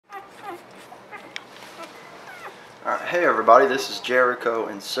Hey everybody, this is Jericho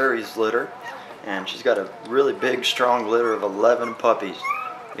and Suri's litter, and she's got a really big, strong litter of 11 puppies.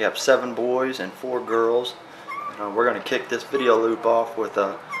 We have 7 boys and 4 girls. We're going to kick this video loop off with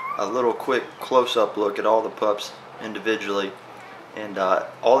a little quick close-up look at all the pups individually. And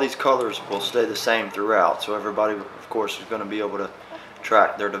all these colors will stay the same throughout, so everybody, of course, is going to be able to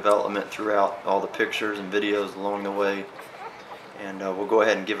track their development throughout all the pictures and videos along the way. And we'll go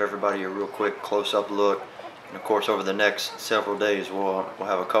ahead and give everybody a real quick close-up look. And of course, over the next several days, we'll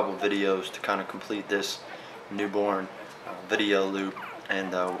have a couple videos to kind of complete this newborn video loop,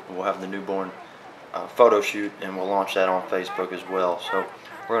 and we'll have the newborn photo shoot, and we'll launch that on Facebook as well. So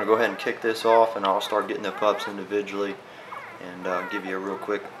we're going to go ahead and kick this off, and I'll start getting the pups individually and give you a real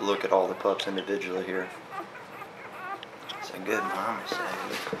quick look at all the pups individually here. It's a good mama,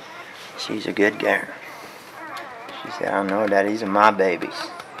 say. She's a good girl. She said, "I know that these are my babies.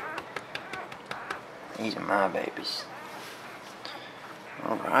 These are my babies."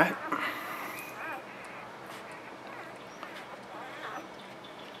 Alright.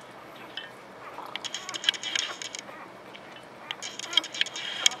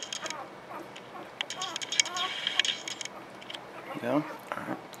 There you go.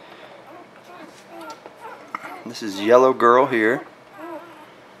 Alright. This is Yellow Girl here.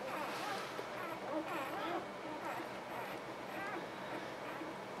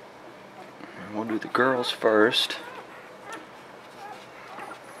 We'll do the girls first.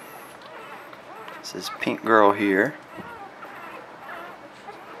 This is Pink Girl here.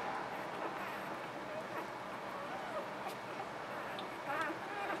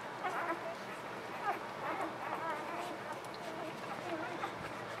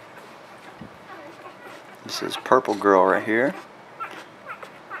 This is Purple Girl right here.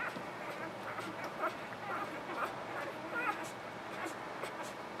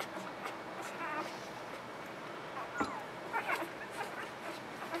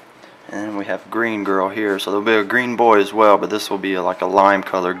 And we have Green Girl here, so there'll be a green boy as well, but this will be like a lime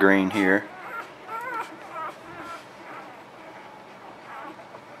color green here.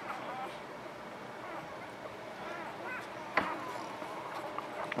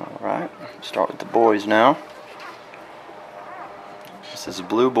 Alright, start with the boys now. This is a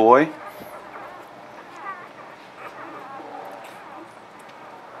Blue Boy.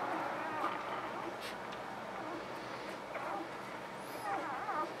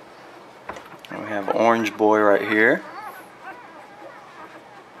 We have Orange Boy right here.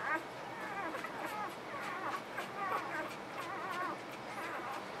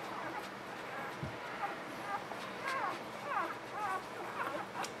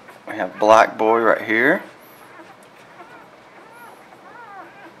 We have Black Boy right here.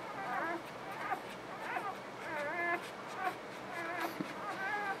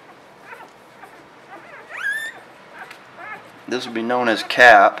 This will be known as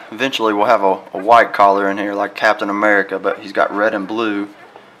Cap. Eventually we'll have a white collar in here like Captain America, but he's got red and blue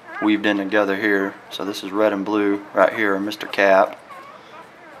weaved in together here. So this is red and blue right here, Mr. Cap.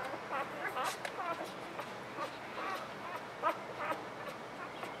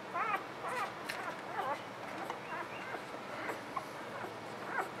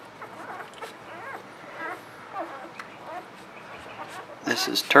 This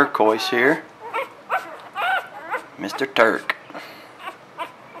is Turquoise here, Mr. Turk.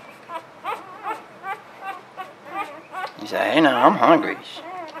 He said, "Hey now, I'm hungry."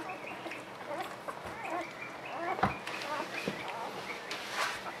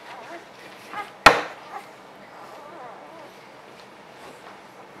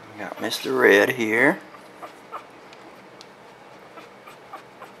 We got Mr. Red here.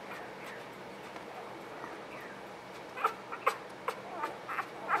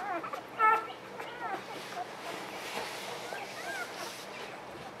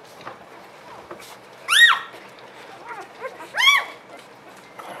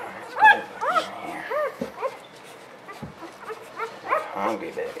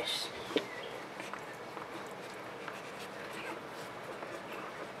 Hungry babies.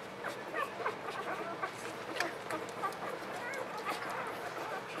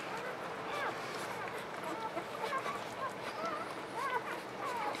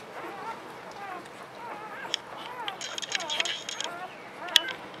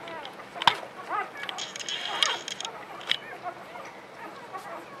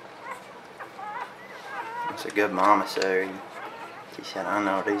 That's a good mama, Suri. She said, "I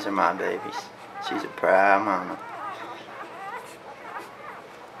know these are my babies." She's a proud mama.